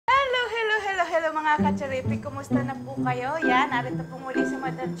Hello mga katsaripi, kumusta na po kayo? Yan, narito po muli si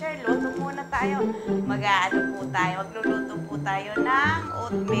Madam Chair. Luto muna tayo. Magluluto po tayo ng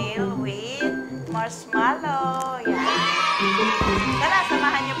oatmeal with marshmallow. Yan. Tara,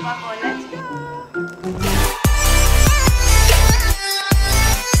 samahan niyo po ako. Let's go!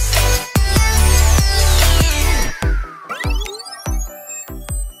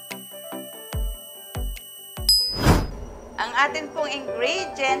 Ang atin pong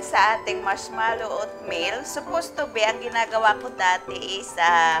ingredients sa ating marshmallow oatmeal, supposed to be, ang ginagawa ko dati is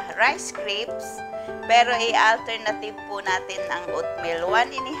rice crisps, pero i-alternative po natin ang oatmeal.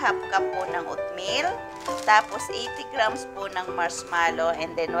 1½ cup po ng oatmeal, tapos 80 grams po ng marshmallow,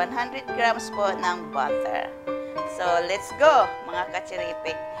 and then 100 grams po ng butter. So, let's go, mga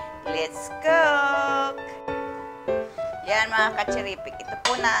katsiripik. Let's cook! Yan, mga katsiripik. Ito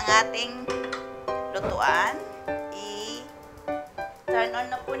po na ang ating lutuan. Turn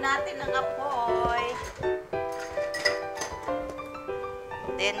on na po natin ang apoy.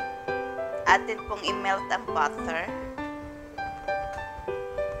 Then, atin pong i-melt ang butter.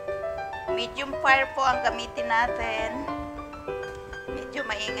 Medium fire po ang gamitin natin. Medyo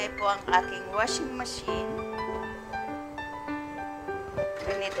maingay po ang aking washing machine.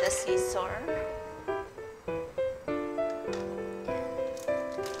 We need the scissor.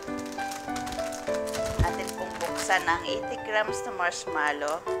 Ng 80 grams na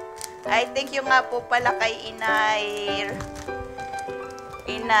marshmallow. I think yung nga po pala kay Inay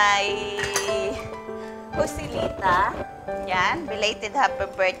Joselita. Yan, belated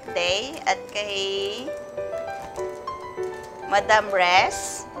happy birthday. At kay Madam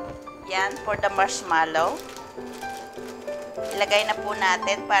Res. Yan, for the marshmallow. Ilagay na po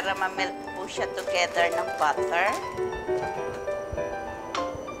natin para ma-melt po siya together ng butter.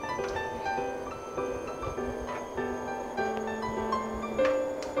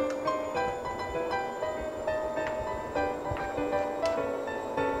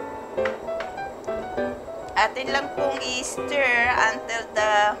 Atin lang pong i-stir until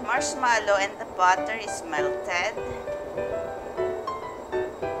the marshmallow and the butter is melted.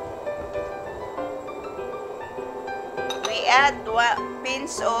 We add 1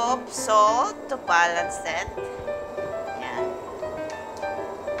 pinch of salt to balance it. Yan.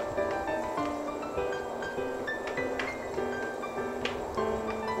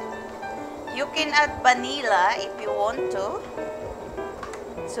 You can add vanilla if you want to,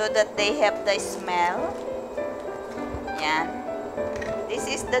 so that they have the smell. Yan. This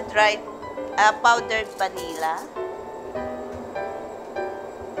is the dried powdered vanilla.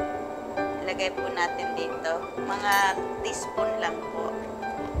 Ilagay po natin dito. Mga teaspoon lang po.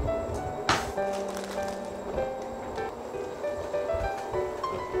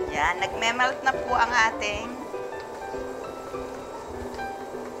 Yan. Nagme-melt na po ang ating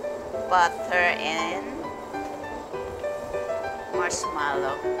butter and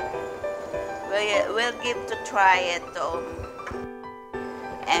marshmallow. We'll give to try it to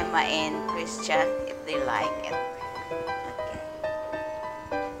Emma and Christian if they like it. Okay.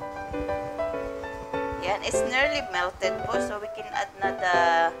 Yan, it's nearly melted po, so we can add na the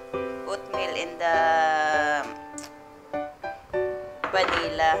oatmeal in the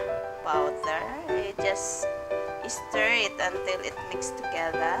vanilla powder. You just stir it until it mixes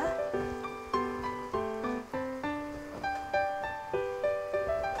together.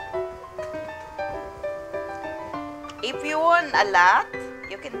 If you want a lot,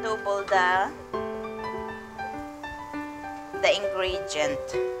 you can double the ingredient.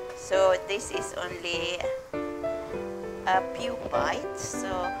 So this is only a few bites, so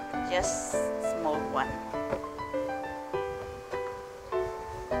just small one.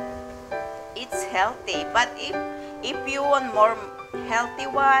 It's healthy, but if you want more healthy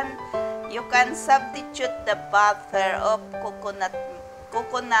one, you can substitute the butter of coconut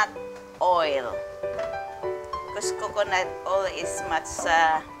oil. Because coconut oil is much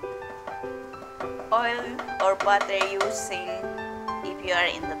oil or butter using if you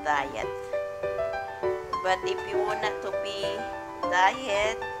are in the diet. But if you want not to be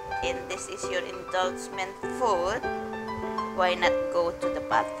diet and this is your indulgent food, why not go to the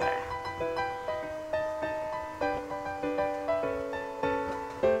butter?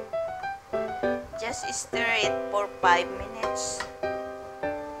 Just stir it for 5 minutes.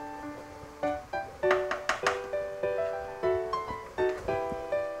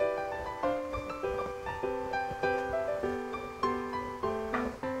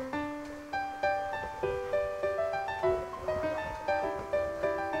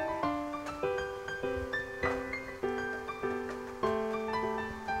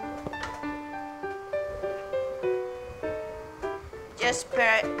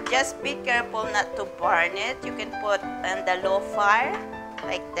 Just be careful not to burn it. You can put on the low fire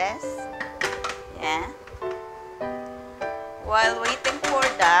like this. Yeah. While waiting for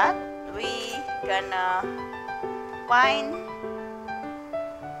that, we gonna find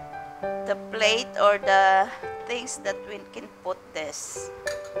the plate or the things that we can put this.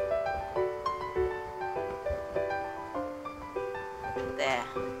 There.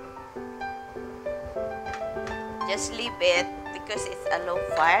 Just leave it because it's a low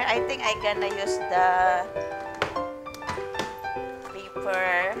fire. I think I'm gonna use the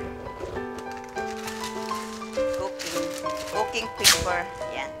paper, cooking paper.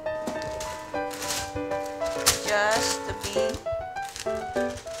 Yeah. Just to be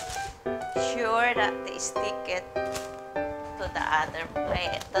sure that they stick it to the other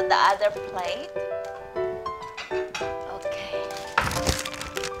plate. Okay.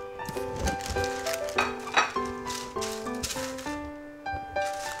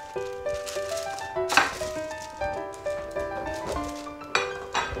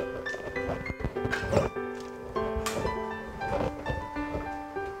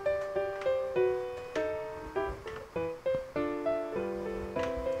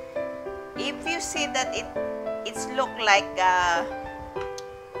 If you see that it's look like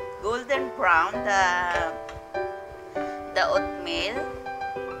golden brown, the oatmeal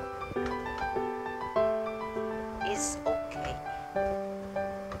is okay.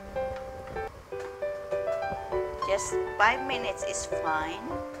 Just 5 minutes is fine.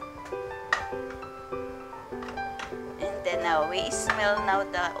 And then we smell now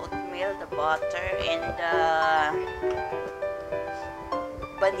the oatmeal, the butter, and the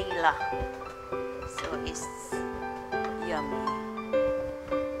vanilla. So it's yummy.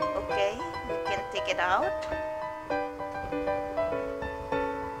 Okay, we can take it out.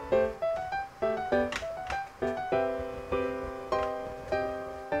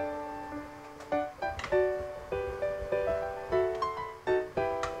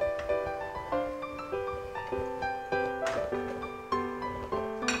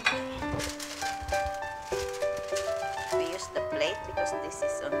 We use the plate because this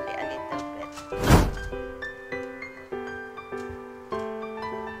is only a little bit.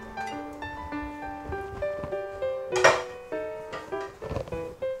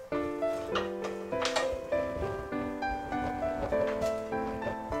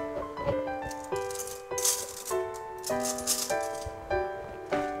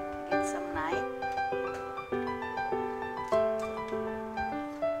 Get some knife.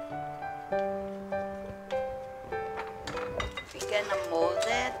 We're gonna mold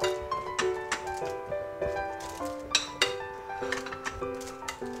it.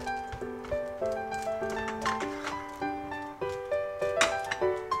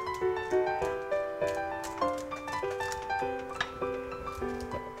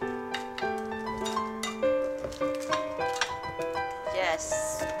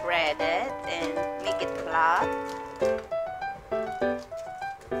 Just spread it and make it flat.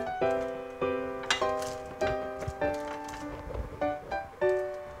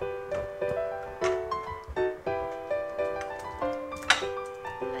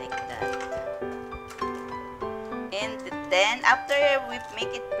 Like that. And then after we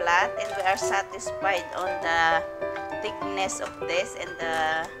make it flat and we are satisfied on the thickness of this and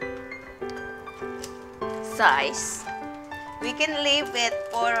the size, we can leave it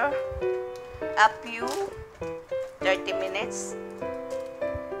for a few 30 minutes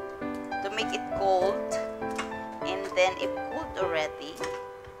to make it cold. And then if cooled already,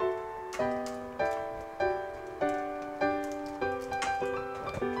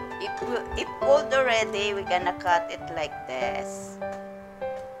 if cooled already, we're gonna cut it like this.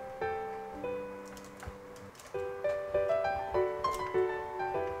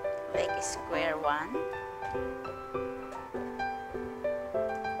 Like a square one.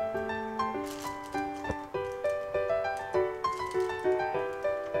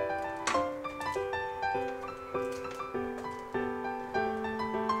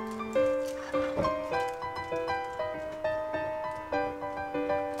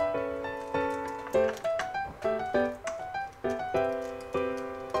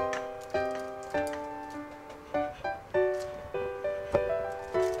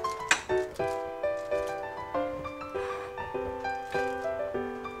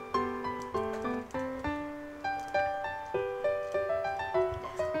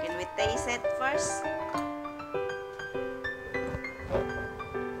 Taste it first.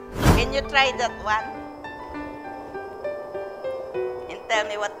 Can you try that one? And tell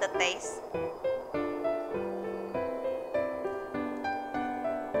me what the taste.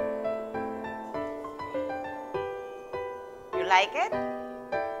 You like it?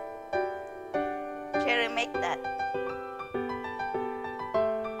 Cherry, make that.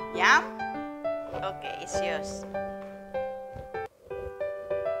 Yum? Okay, it's yours.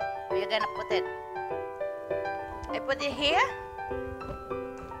 Where you gonna put it? I put it here?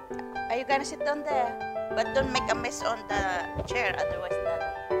 Are you gonna sit down there? But don't make a mess on the chair, otherwise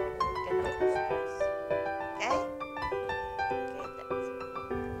gonna stress. Okay? Okay, that's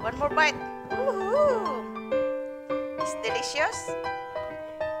it. One more bite. Woohoo! It's delicious.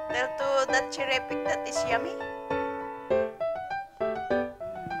 Tell to that cherepic that is yummy.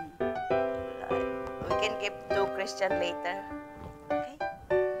 We can give to Christian later.